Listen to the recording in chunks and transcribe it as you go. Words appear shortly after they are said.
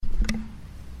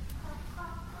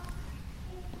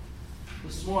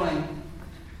This morning,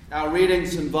 our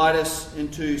readings invite us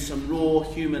into some raw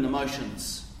human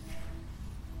emotions.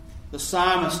 The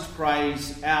psalmist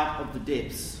prays out of the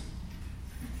depths.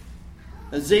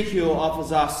 Ezekiel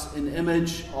offers us an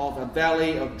image of a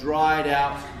valley of dried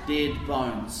out dead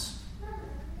bones.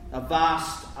 A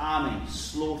vast army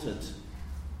slaughtered.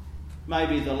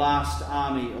 Maybe the last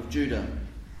army of Judah,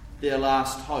 their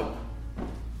last hope.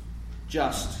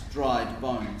 Just dried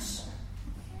bones.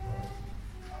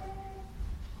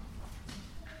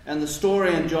 And the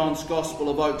story in John's Gospel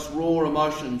evokes raw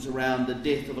emotions around the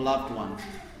death of a loved one.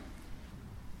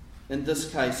 In this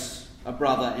case, a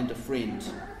brother and a friend.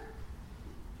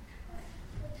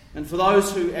 And for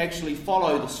those who actually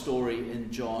follow the story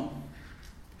in John,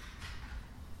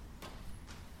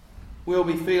 we'll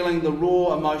be feeling the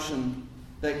raw emotion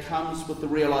that comes with the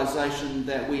realization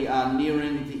that we are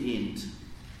nearing the end.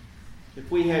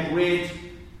 If we had read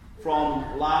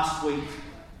from last week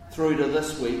through to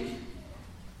this week,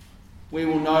 we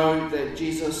will know that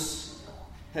Jesus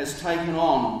has taken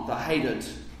on the hated,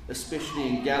 especially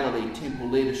in Galilee, temple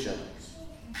leadership,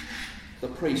 the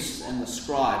priests and the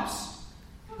scribes,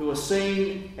 who are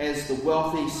seen as the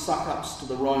wealthy suck-ups to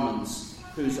the Romans,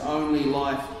 whose only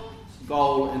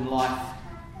goal in life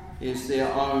is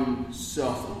their own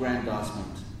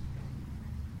self-aggrandizement.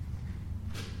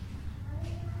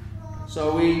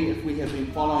 So if we have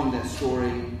been following that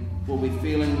story, we'll be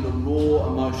feeling the raw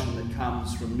emotion that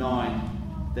comes from knowing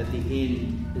that the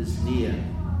end is near.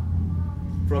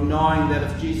 From knowing that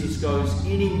if Jesus goes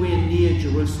anywhere near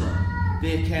Jerusalem,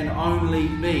 there can only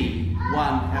be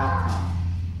one outcome,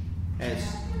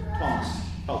 as Thomas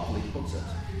helpfully puts it.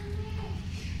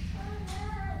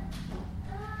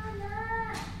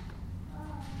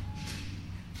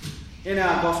 In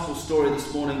our gospel story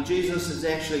this morning, Jesus is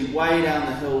actually way down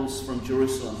the hills from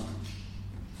Jerusalem.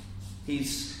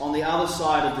 He's on the other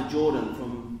side of the Jordan,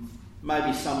 from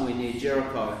maybe somewhere near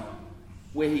Jericho,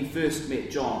 where he first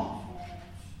met John.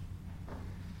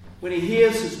 When he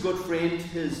hears his good friend,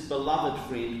 his beloved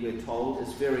friend, we're told,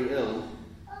 is very ill,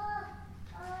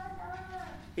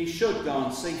 he should go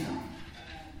and see him.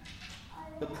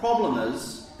 The problem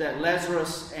is that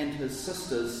Lazarus and his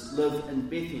sisters live in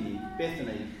Bethany,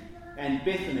 and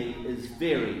Bethany is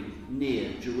very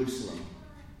near Jerusalem,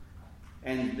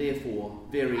 and therefore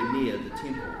very near the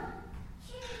temple.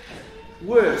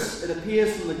 Worse, it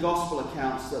appears from the gospel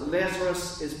accounts that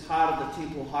Lazarus is part of the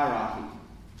temple hierarchy.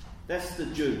 That's the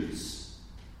Jews.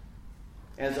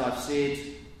 As I've said,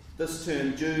 this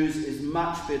term Jews is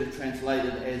much better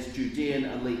translated as Judean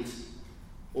elite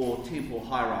or temple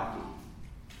hierarchy.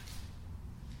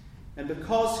 And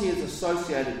because he is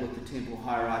associated with the temple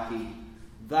hierarchy,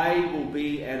 they will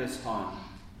be at his home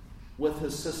with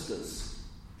his sisters,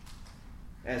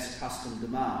 as custom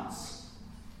demands.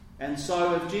 And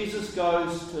so if Jesus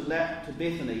goes to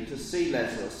Bethany to see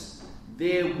Lazarus,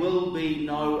 there will be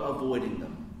no avoiding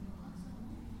them.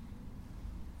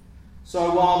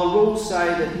 So while the rules say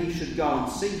that he should go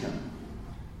and see him,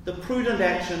 the prudent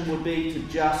action would be to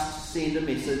just send a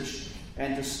message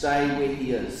and to stay where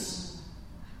he is.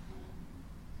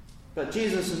 But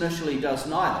Jesus initially does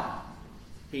neither.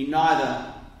 He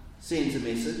neither sends a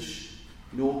message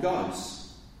nor goes.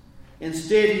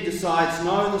 Instead, he decides,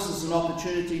 no, this is an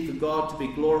opportunity for God to be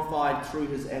glorified through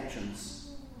his actions.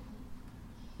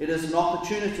 It is an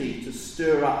opportunity to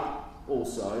stir up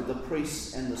also the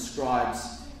priests and the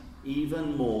scribes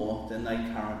even more than they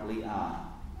currently are.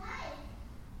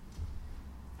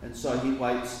 And so he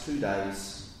waits 2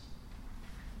 days,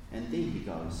 and then he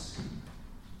goes.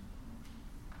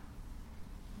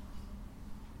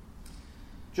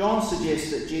 John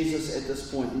suggests that Jesus at this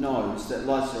point knows that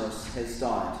Lazarus has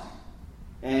died.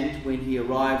 And when he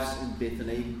arrives in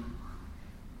Bethany,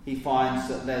 he finds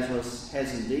that Lazarus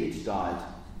has indeed died.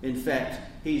 In fact,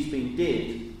 he's been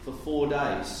dead for 4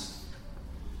 days.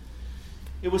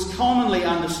 It was commonly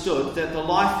understood that the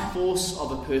life force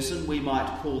of a person, we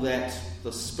might call that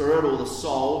the spirit or the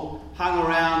soul, hung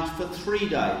around for 3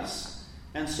 days.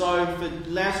 And so for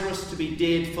Lazarus to be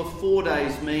dead for 4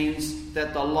 days means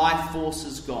that the life force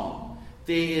is gone.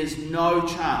 There is no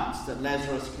chance that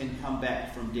Lazarus can come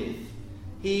back from death.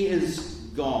 He is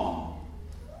gone.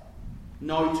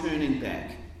 No turning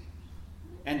back.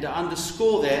 And to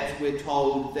underscore that, we're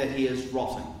told that he is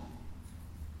rotting.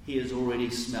 He is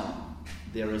already smelling.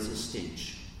 There is a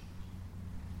stench.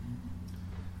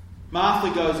 Martha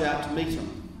goes out to meet him.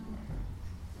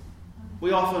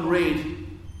 We often read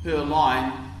her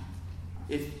line,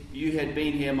 "If you had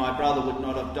been here, my brother would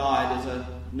not have died," as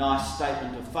a nice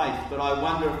statement of faith. But I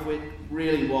wonder if it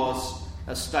really was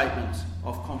a statement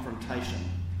of confrontation.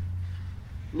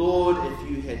 "Lord, if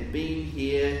you had been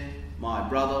here, my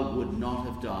brother would not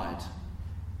have died.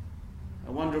 I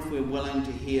wonder if we're willing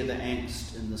to hear the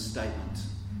angst in this statement.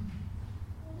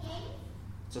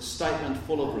 It's a statement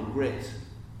full of regret,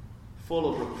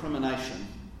 full of recrimination,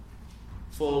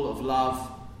 full of love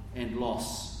and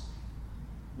loss.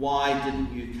 Why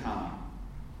didn't you come?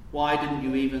 Why didn't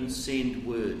you even send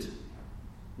word?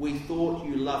 We thought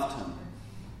you loved him.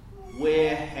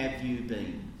 Where have you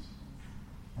been?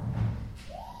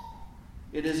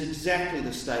 It is exactly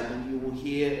the statement you will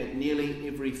hear at nearly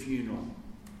every funeral.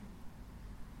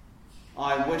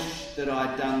 I wish that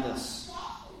I'd done this,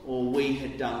 or we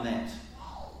had done that,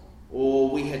 or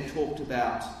we had talked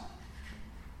about,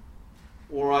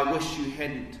 or I wish you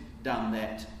hadn't done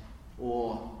that,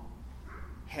 or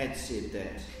had said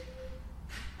that,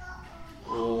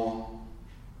 or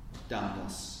done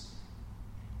this.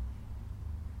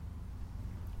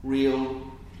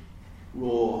 Real,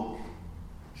 raw,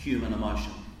 human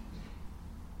emotion.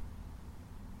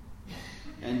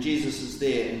 And Jesus is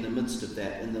there in the midst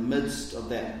of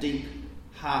that deep,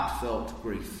 heartfelt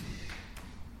grief.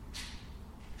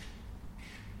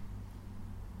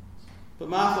 But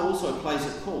Martha also plays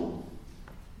it cool.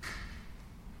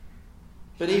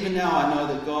 But even now I know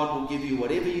that God will give you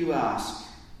whatever you ask.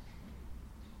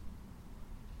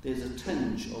 There's a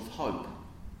tinge of hope,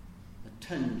 a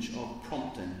tinge of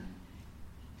prompting.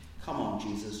 Come on,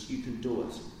 Jesus, you can do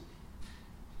it.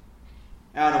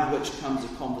 Out of which comes a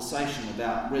conversation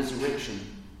about resurrection.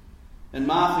 And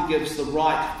Martha gives the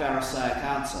right Pharisaic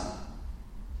answer,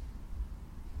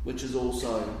 which is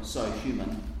also so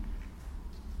human.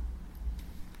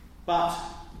 But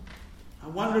I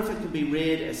wonder if it can be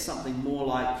read as something more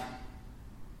like,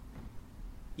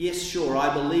 yes, sure,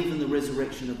 I believe in the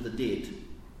resurrection of the dead.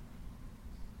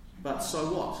 But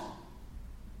so what?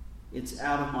 It's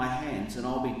out of my hands and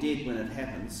I'll be dead when it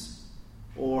happens.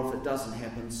 Or if it doesn't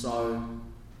happen, so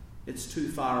it's too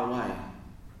far away.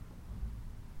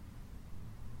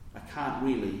 I can't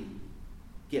really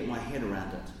get my head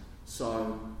around it.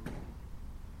 So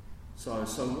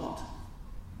what?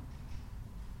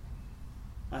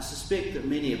 I suspect that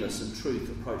many of us in truth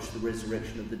approach the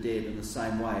resurrection of the dead in the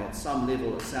same way. At some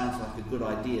level it sounds like a good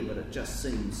idea, but it just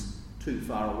seems too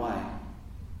far away.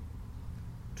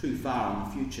 Too far in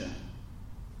the future.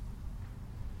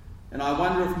 And I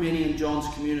wonder if many in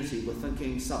John's community were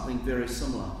thinking something very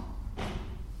similar.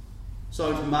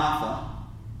 So to Martha,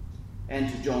 and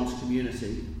to John's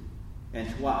community, and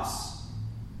to us,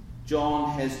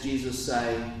 John has Jesus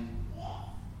say,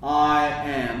 I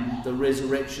am the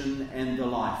resurrection and the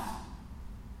life.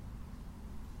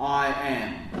 I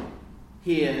am,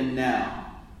 here and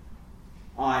now.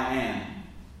 I am.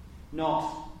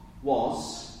 Not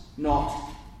was, not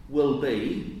will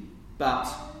be,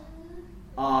 but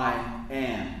I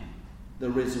am the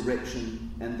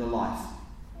resurrection and the life.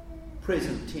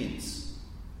 Present tense.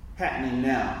 Happening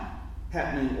now.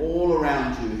 Happening all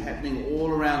around you. Happening all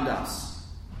around us.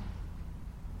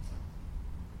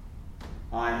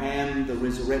 I am the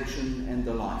resurrection and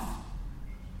the life.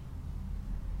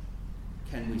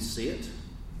 Can we see it?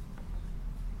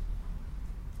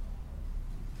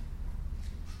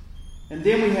 And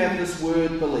then we have this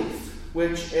word belief,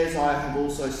 which, as I have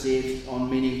also said on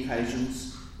many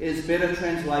occasions, is better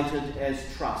translated as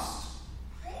trust.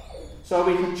 So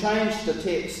we can change the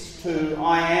text to,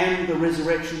 I am the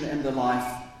resurrection and the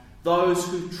life. Those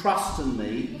who trust in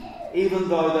me, even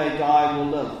though they die, will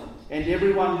live. And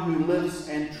everyone who lives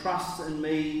and trusts in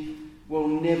me will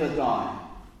never die.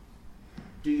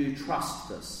 Do you trust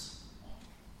this?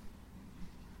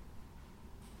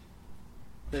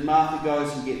 Then Martha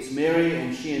goes and gets Mary,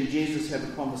 and she and Jesus have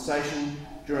a conversation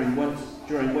during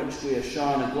which we are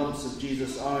shown a glimpse of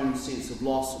Jesus' own sense of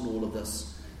loss in all of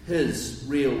this, his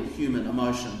real human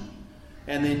emotion.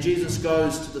 And then Jesus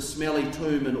goes to the smelly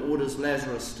tomb and orders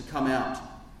Lazarus to come out.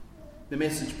 The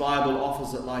Message Bible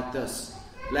offers it like this: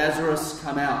 Lazarus,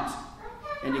 come out.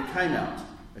 And he came out,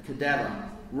 a cadaver,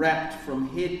 wrapped from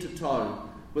head to toe,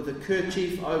 with a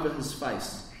kerchief over his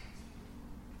face.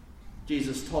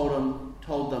 Jesus told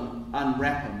them,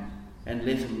 unwrap him and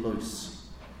let him loose.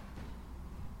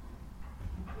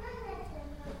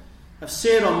 I've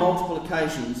said on multiple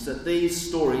occasions that these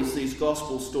stories, these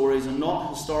gospel stories, are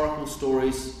not historical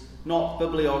stories, not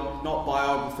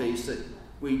biographies that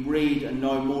we read and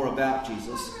know more about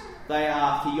Jesus. They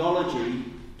are theology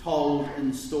told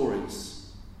in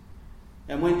stories.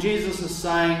 And when Jesus is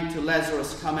saying to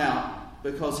Lazarus, come out,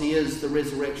 because he is the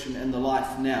resurrection and the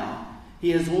life now,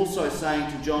 he is also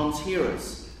saying to John's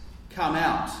hearers, come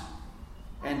out,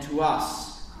 and to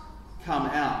us, come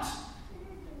out.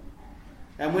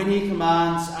 And when he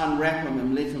commands, unwrap him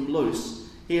and let him loose,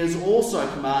 he is also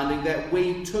commanding that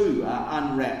we too are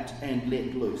unwrapped and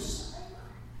let loose.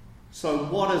 So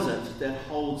what is it that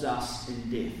holds us in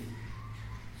death?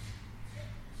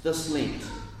 This Lent,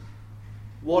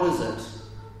 what is it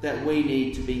that we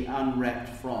need to be unwrapped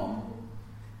from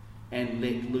and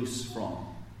let loose from?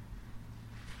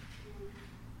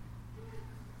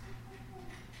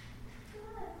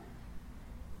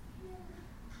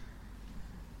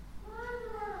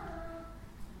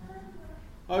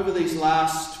 Over these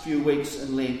last few weeks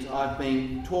in Lent, I've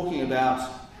been talking about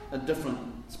a different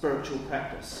spiritual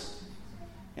practice.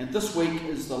 And this week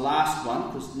is the last one,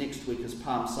 because next week is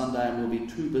Palm Sunday and we'll be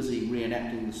too busy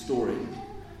reenacting the story.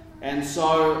 And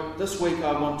so this week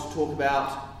I want to talk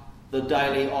about the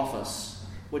daily office,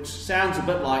 which sounds a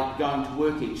bit like going to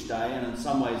work each day, and in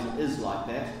some ways it is like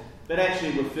that, but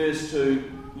actually refers to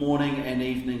morning and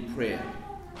evening prayer,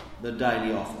 the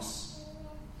daily office.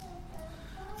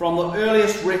 From the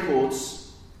earliest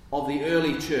records of the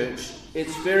early church,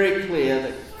 it's very clear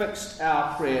that fixed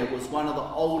hour prayer was one of the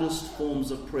oldest forms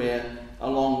of prayer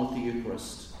along with the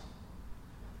Eucharist.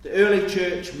 The early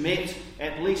church met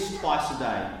at least twice a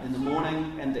day, in the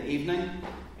morning and the evening,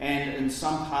 and in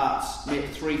some parts met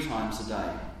 3 times a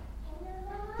day.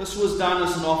 This was done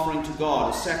as an offering to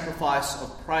God, a sacrifice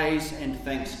of praise and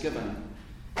thanksgiving,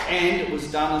 and it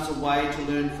was done as a way to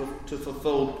learn to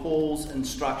fulfill Paul's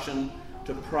instruction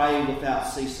to pray without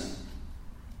ceasing.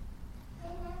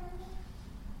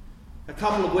 A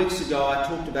couple of weeks ago I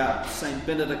talked about St.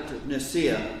 Benedict of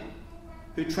Nursia,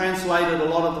 who translated a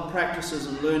lot of the practices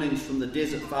and learnings from the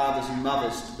Desert Fathers and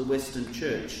Mothers to the Western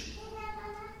Church.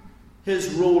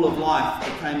 His rule of life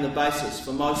became the basis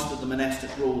for most of the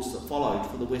monastic rules that followed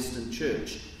for the Western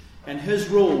Church. And his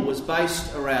rule was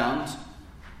based around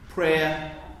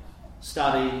prayer,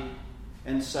 study,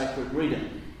 and sacred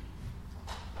reading.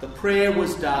 The prayer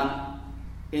was done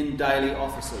in daily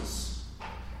offices.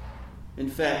 In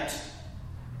fact,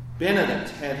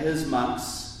 Benedict had his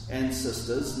monks and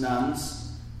sisters,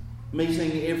 nuns,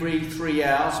 meeting every 3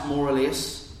 hours, more or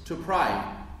less, to pray.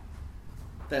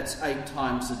 That's 8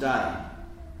 times a day.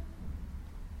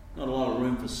 Not a lot of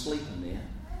room for sleep in there.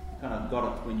 Kind of got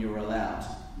it when you were allowed.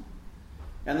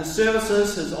 And the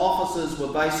services his offices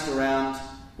were based around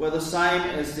were the same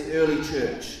as the early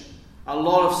church. A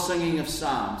lot of singing of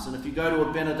psalms. And if you go to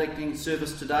a Benedictine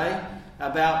service today,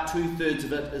 about 2/3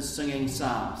 of it is singing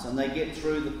psalms. And they get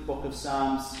through the book of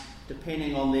Psalms,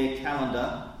 depending on their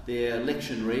calendar, their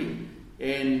lectionary,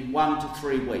 in 1 to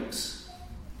 3 weeks.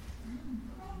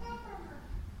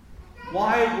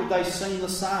 Why would they sing the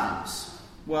psalms?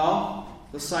 Well,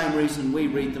 the same reason we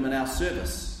read them in our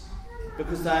service.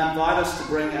 Because they invite us to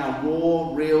bring our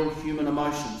raw, real human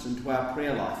emotions into our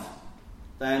prayer life.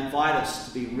 They invite us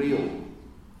to be real.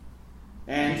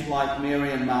 And, like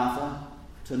Mary and Martha,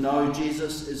 to know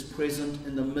Jesus is present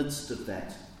in the midst of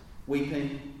that,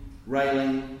 weeping,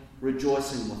 railing,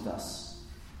 rejoicing with us.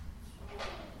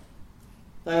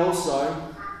 They also,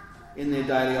 in their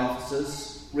daily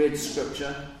offices, read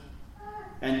Scripture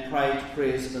and prayed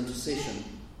prayers of intercession,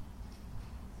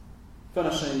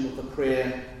 finishing with a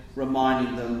prayer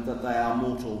reminding them that they are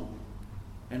mortal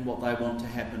and what they want to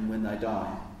happen when they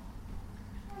die.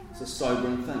 It's a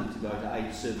sobering thing to go to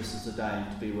 8 services a day and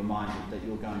to be reminded that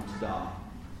you're going to die.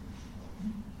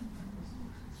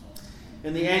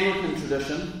 In the Anglican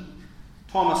tradition,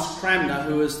 Thomas Cranmer,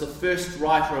 who is the first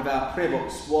writer of our prayer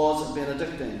books, was a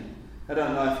Benedictine. I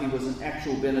don't know if he was an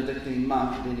actual Benedictine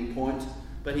monk at any point,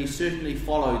 but he certainly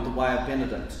followed the way of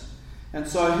Benedict. And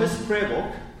so his prayer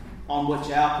book, on which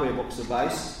our prayer books are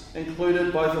based,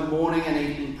 included both a morning and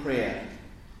evening prayer.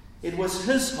 It was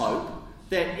his hope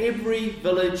that every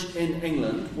village in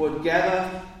England would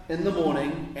gather in the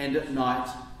morning and at night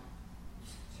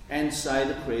and say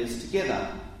the prayers together.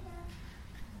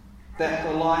 That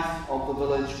the life of the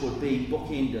village would be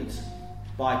bookended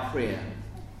by prayer.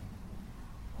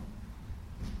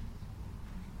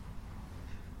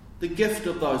 The gift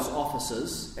of those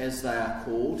offices, as they are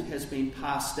called, has been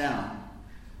passed down.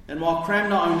 And while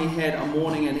Cranmer only had a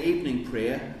morning and evening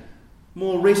prayer,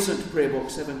 more recent prayer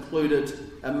books have included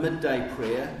a midday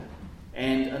prayer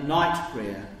and a night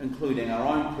prayer, including our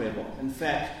own prayer book. In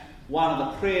fact, one of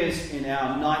the prayers in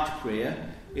our night prayer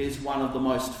is one of the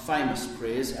most famous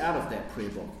prayers out of that prayer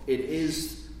book. It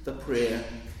is the prayer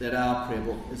that our prayer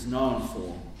book is known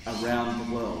for around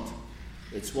the world.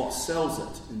 It's what sells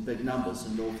it in big numbers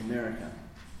in North America.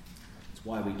 It's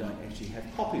why we don't actually have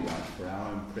copyright for our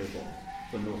own prayer book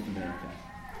for North America.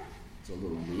 It's a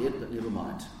little weird, but never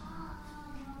mind.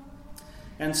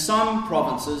 And some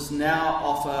provinces now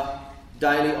offer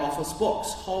daily office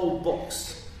books, whole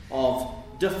books of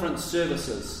different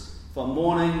services for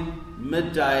morning,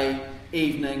 midday,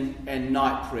 evening and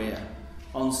night prayer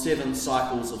on 7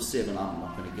 cycles of 7. I'm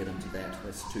not going to get into that,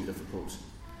 that's too difficult.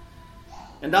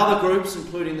 And other groups,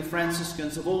 including the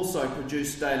Franciscans, have also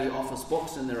produced daily office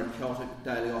books, and there are Celtic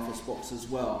daily office books as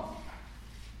well.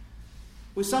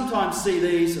 We sometimes see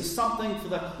these as something for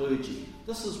the clergy.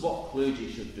 This is what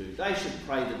clergy should do. They should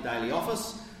pray the daily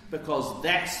office because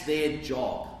that's their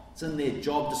job. It's in their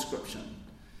job description.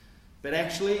 But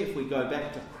actually, if we go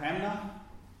back to Cranmer,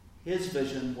 his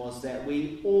vision was that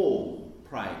we all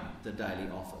pray the daily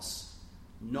office,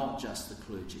 not just the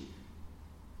clergy.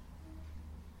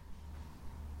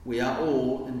 We are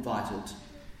all invited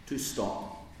to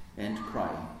stop and pray.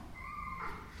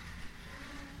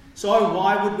 So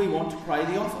why would we want to pray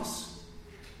the office?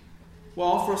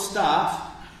 Well, for a start,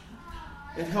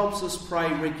 it helps us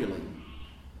pray regularly.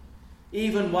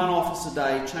 Even one office a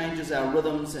day changes our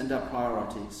rhythms and our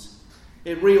priorities.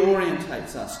 It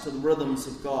reorientates us to the rhythms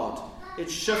of God.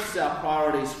 It shifts our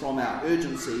priorities from our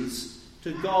urgencies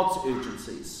to God's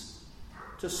urgencies.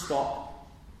 To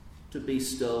stop, to be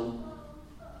still,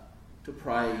 to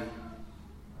pray,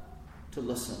 to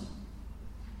listen.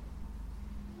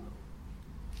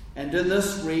 And in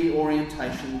this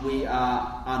reorientation, we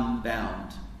are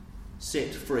unbound,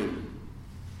 set free.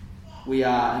 We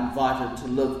are invited to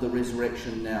live the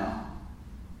resurrection now.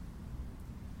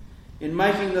 In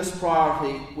making this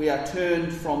priority, we are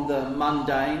turned from the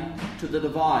mundane to the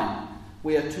divine.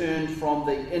 We are turned from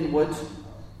the inward,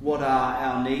 what are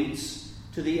our needs,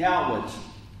 to the outward,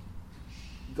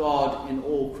 God in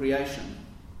all creation.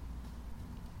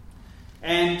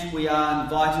 And we are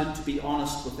invited to be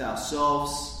honest with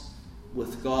ourselves,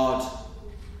 with God,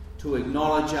 to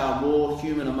acknowledge our raw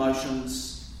human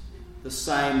emotions, the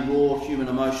same raw human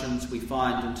emotions we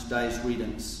find in today's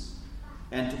readings,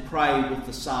 and to pray with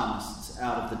the psalmists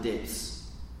out of the depths.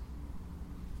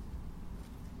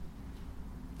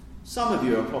 Some of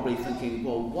you are probably thinking,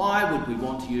 well, why would we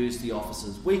want to use the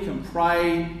offices? We can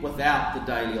pray without the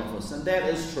daily office, and that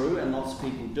is true, and lots of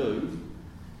people do.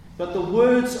 But the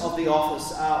words of the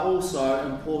office are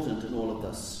also important in all of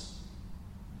this.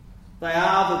 They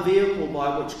are the vehicle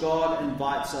by which God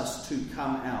invites us to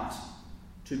come out,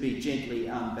 to be gently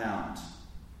unbound.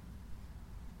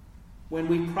 When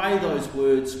we pray those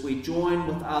words, we join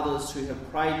with others who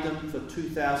have prayed them for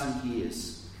 2,000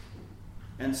 years.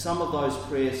 And some of those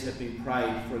prayers have been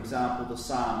prayed, for example, the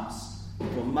Psalms,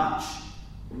 for much,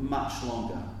 much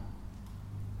longer.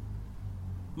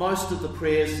 Most of the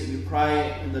prayers that you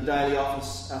pray in the daily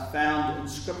office are found in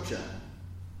Scripture.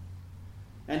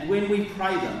 And when we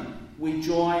pray them, we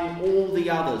join all the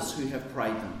others who have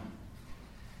prayed them,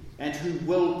 and who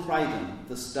will pray them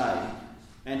this day,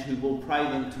 and who will pray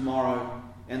them tomorrow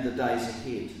and the days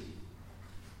ahead.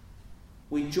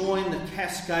 We join the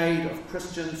cascade of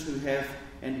Christians who have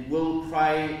and will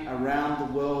pray around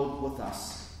the world with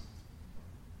us.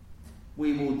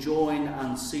 We will join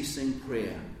unceasing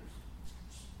prayer.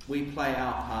 We play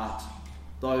our part.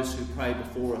 Those who pray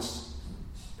before us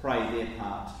pray their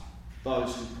part.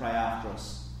 Those who pray after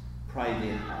us pray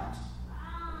their part.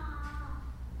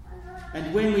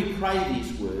 And when we pray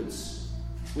these words,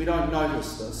 we don't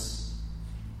notice this,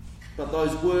 but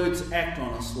those words act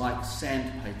on us like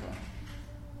sandpaper.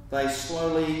 They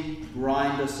slowly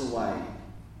grind us away.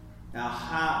 Our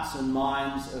hearts and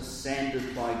minds are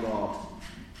sanded by God,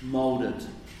 moulded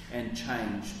and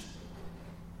changed,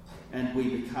 and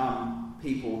we become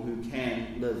people who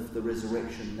can live the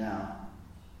resurrection now.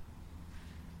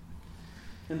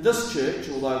 In this church,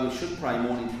 although we should pray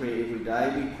morning prayer every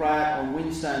day, we pray it on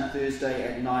Wednesday and Thursday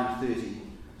at 9:30.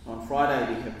 On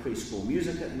Friday we have preschool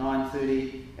music at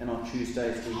 9:30, and on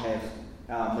Tuesdays we have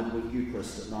our midweek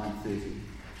Eucharist at 9:30.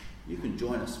 You can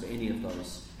join us for any of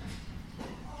those.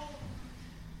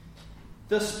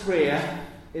 This prayer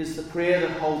is the prayer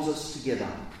that holds us together.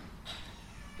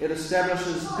 It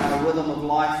establishes our rhythm of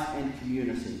life and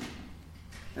community.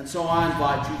 And so I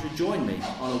invite you to join me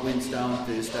on a Wednesday and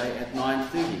Thursday at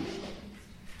 9:30.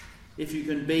 If you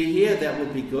can be here, that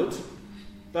would be good.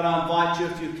 But I invite you,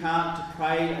 if you can't, to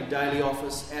pray a daily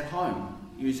office at home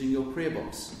using your prayer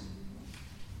books.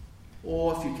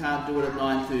 Or if you can't do it at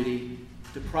 9:30,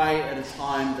 to pray at a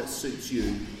time that suits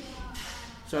you,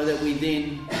 so that we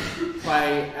then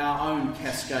pray our own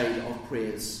cascade of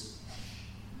prayers.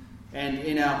 And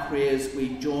in our prayers,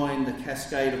 we join the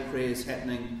cascade of prayers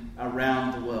happening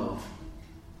around the world.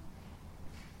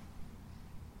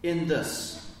 In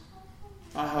this,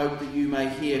 I hope that you may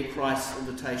hear Christ's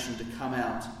invitation to come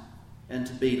out and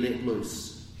to be let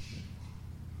loose.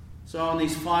 So in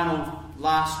these final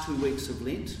last 2 weeks of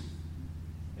Lent,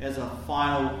 as a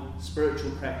final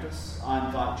spiritual practice, I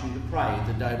invite you to pray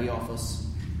the daily office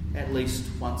at least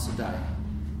once a day.